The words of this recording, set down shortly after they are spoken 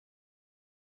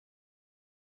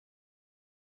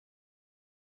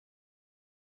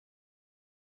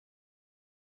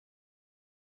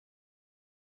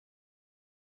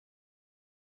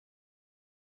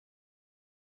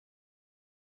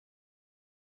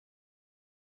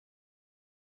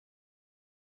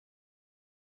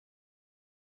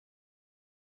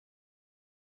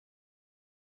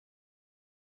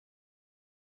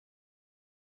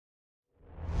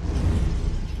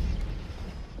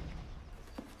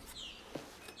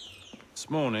This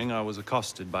morning, I was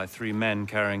accosted by 3 men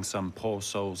carrying some poor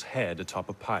soul's head atop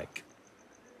a pike.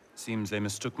 Seems they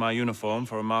mistook my uniform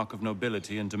for a mark of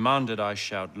nobility and demanded I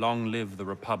shout, "Long live the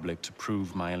Republic," to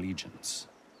prove my allegiance.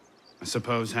 I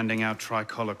suppose handing out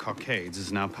tricolor cockades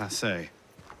is now passé.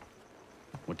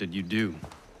 What did you do?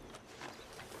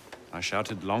 I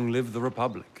shouted, "Long live the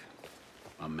Republic."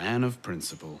 A man of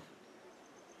principle.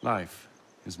 Life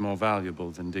is more valuable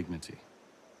than dignity.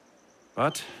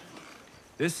 But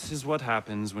this is what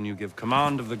happens when you give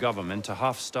command of the government to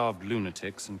half-starved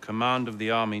lunatics and command of the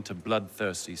army to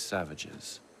bloodthirsty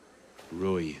savages.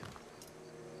 Rui.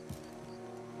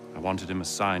 I wanted him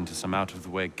assigned to some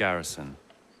out-of-the-way garrison,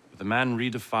 but the man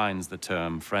redefines the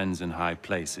term friends in high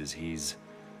places. He's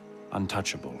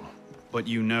untouchable. But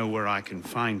you know where I can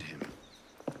find him.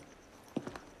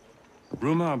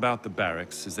 Rumor about the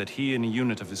barracks is that he and a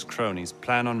unit of his cronies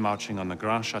plan on marching on the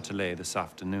Grand Châtelet this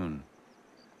afternoon.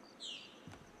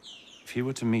 If he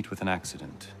were to meet with an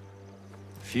accident,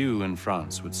 few in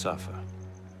France would suffer.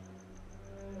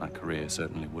 My career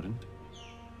certainly wouldn't.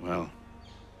 Well,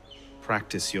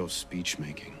 practice your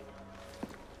speech-making.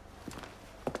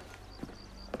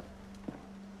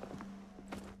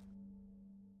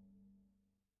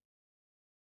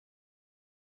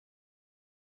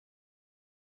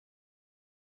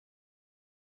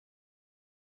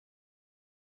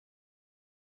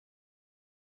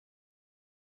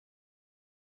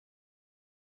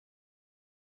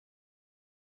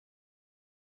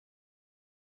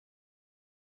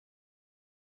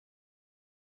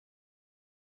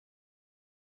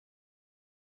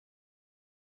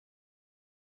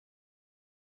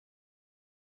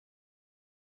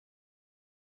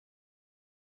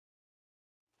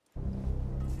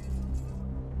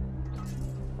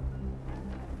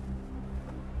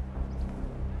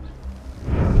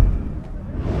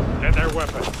 Get their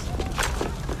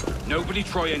weapons. Nobody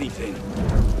try anything.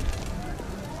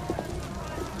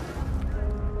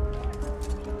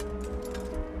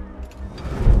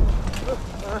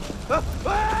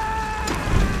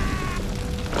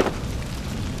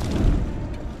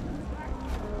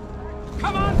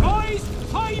 Come on, boys!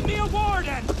 Find me a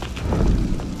warden!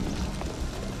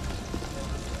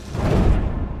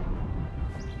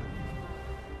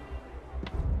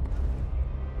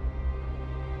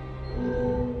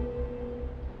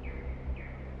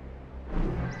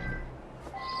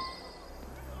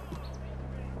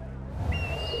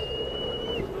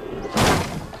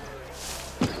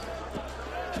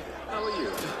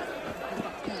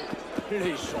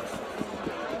 Les gens.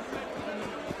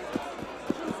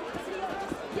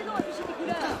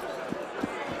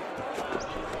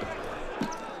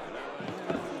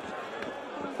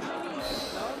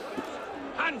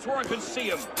 Hands where I can see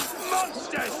them.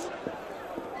 Monsters!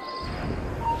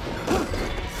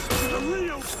 The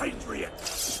real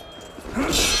patriots!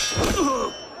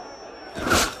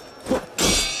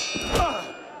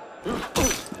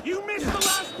 You missed the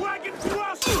last wagon to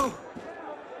us!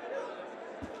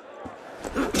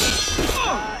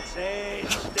 That's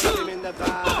it! Stick him in the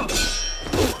back!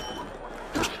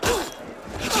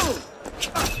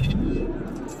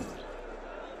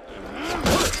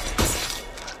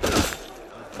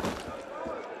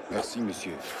 Merci,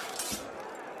 monsieur.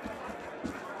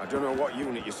 I don't know what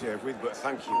unit you serve with, but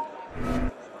thank you.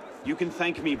 You can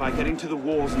thank me by getting to the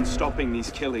wars and stopping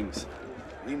these killings.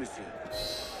 Oui, monsieur.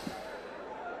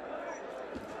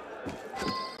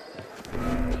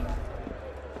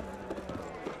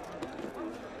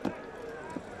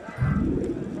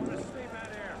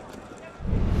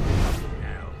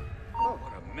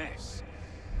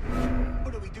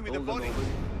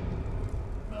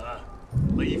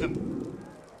 Leave him.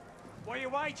 What are you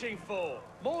waiting for?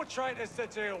 More traitors to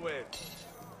deal with.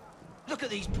 Look at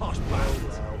these posh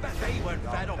bastards. Bet they weren't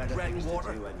fed on bread and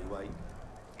water. Anyway.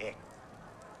 Yeah.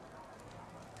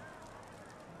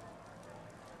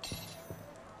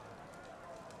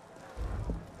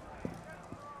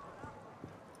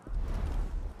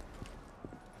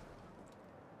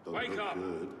 Wake up.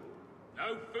 Good.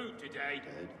 No food today.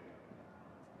 Dead.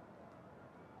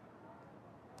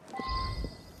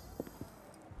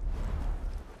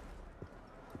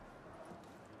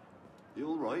 You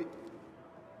all right?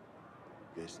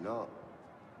 Guess not.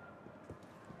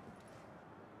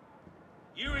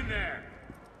 You in there.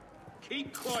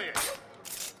 Keep quiet.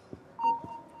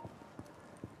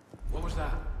 What was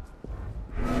that?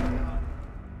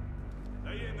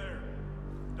 Stay in there.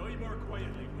 Die more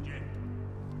quietly, would you?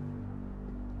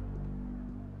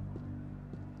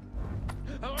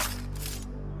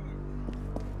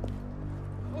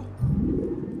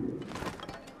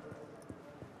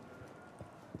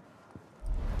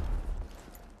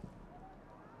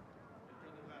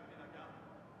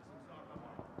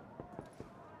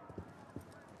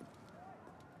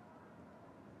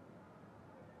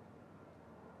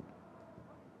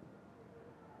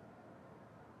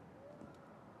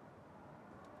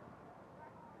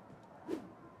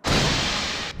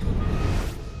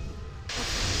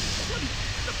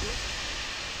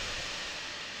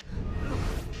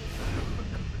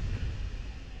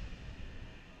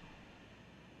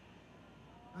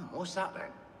 what's that then?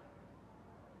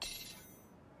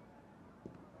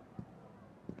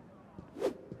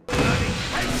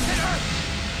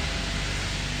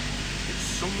 Is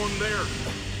someone there?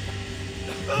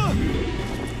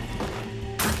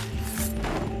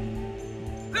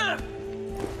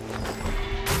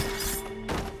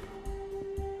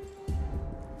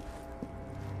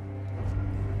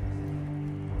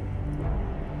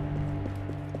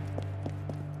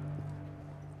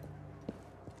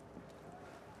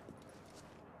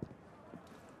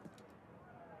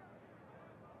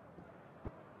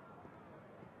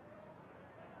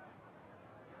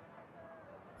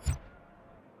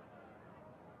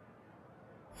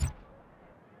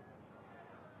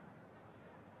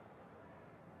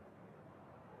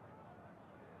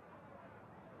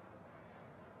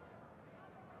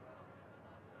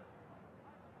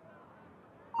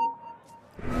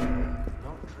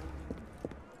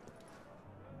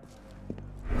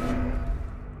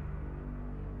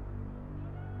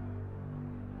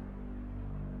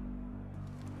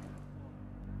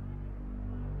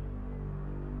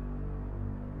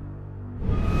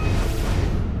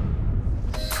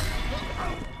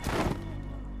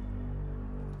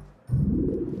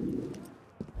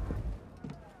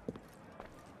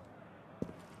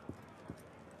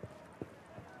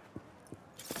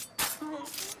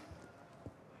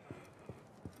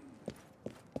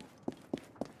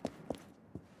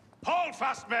 Hold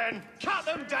fast, men! Cut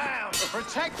them down!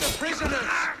 Protect the prisoners!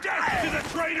 Death to the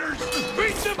traitors!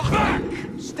 Beat them back!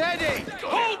 Steady!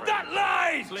 Hold that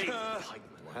line!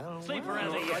 Sleep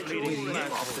around here,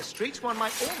 off the streets, one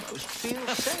might almost feel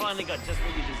safe. Finally got just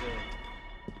what you deserved.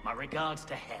 My regards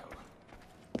to hell.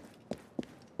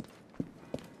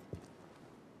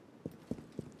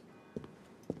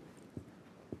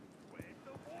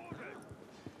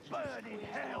 Burn in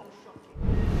hell!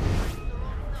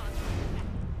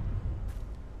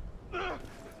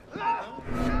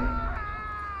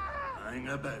 Hang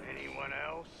about. Anyone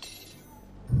else?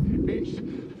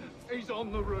 He's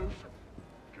on the roof.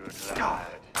 Good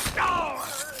lad.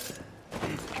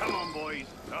 Come on, boys.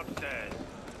 Upstairs.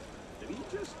 Did he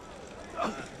just...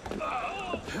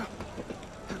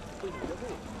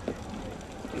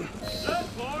 Look,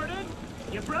 Warden!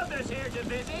 Your brother's here to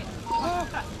visit.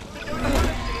 Don't you want to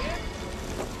see him?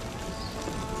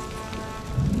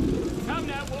 Come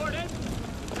now, Warden.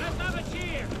 Let's have a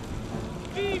cheer.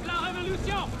 Vive la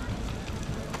Révolution!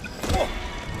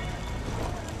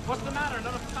 What's the matter?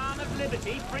 Not a fan of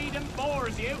liberty? Freedom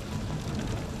bores you?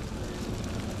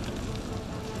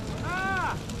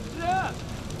 Ah! Look!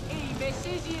 He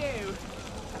misses you!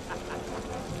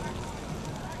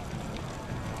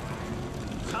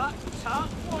 Tut, tut,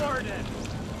 Warden!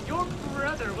 Your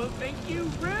brother will think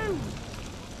you rude!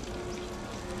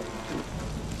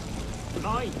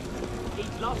 Mind,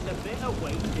 he's lost a bit of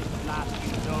weight since last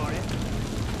you saw him.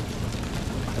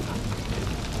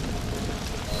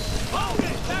 Hold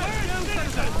it! There's no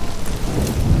citizen!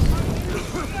 We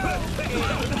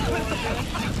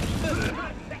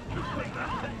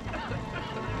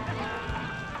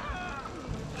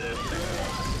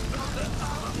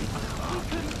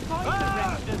couldn't find the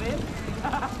rest of him.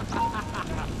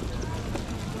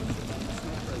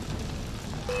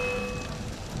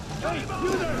 Hey,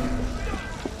 you there!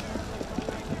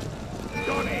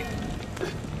 Got it!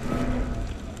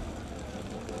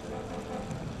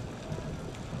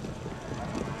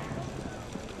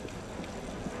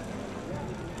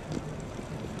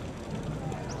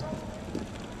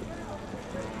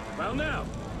 Well now,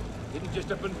 didn't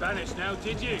just up and vanish now,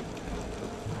 did you?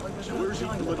 So where's he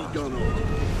bloody gone on?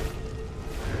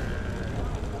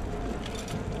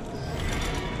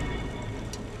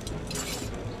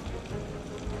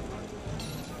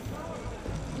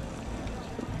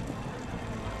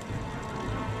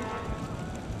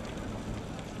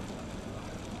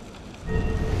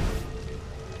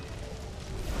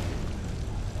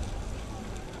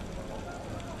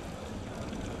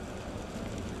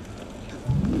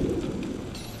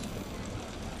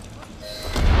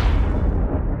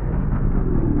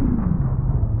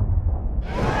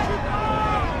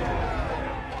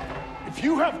 If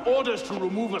you have orders to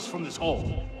remove us from this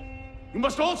hall, you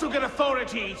must also get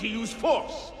authority to use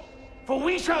force. For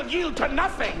we shall yield to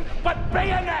nothing but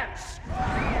bayonets!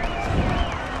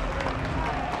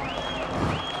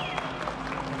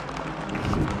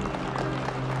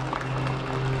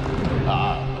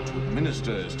 Ah, to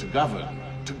administer is to govern.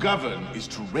 To govern is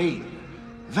to reign.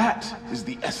 That is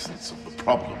the essence of the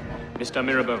problem. Mr.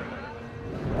 Mirabeau.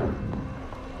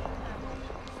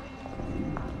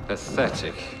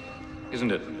 Pathetic,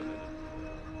 isn't it?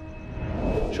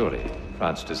 Surely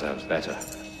France deserves better.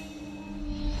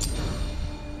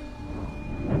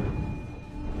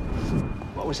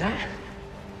 was that?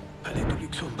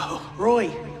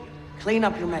 Roy, clean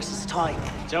up your mess, it's time.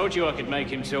 Told you I could make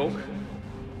him talk.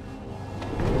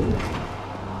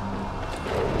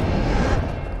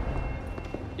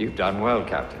 You've done well,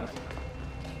 Captain.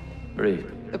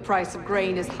 Read. The price of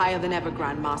grain is higher than ever,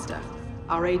 Grand Master.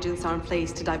 Our agents are in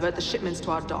place to divert the shipments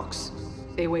to our docks.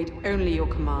 They wait only your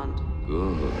command.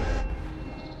 Good.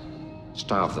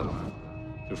 Starve them.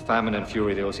 Through famine and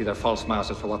fury, they will see their false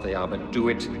masters for what they are, but do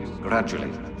it gradually.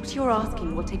 What you're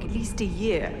asking will take at least a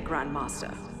year, Grand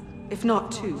Master. If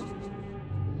not 2.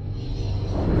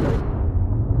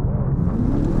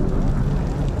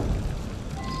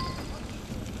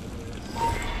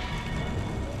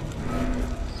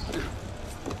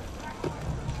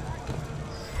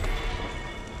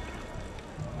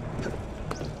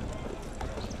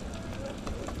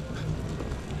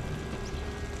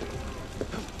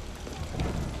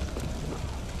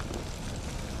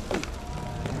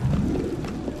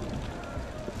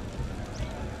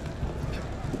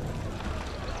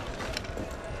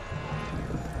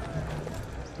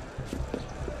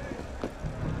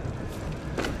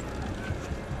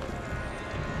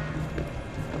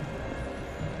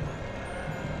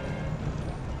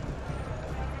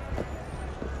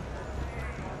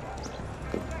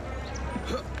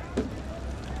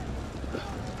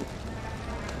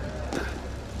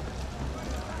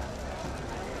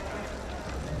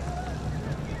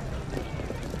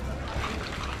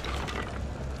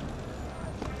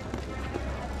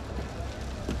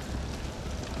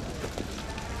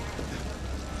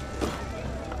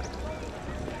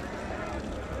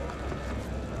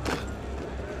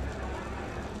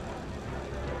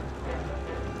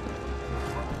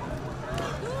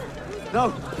 No!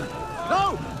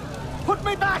 No! Put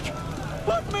me back!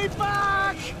 Put me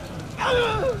back!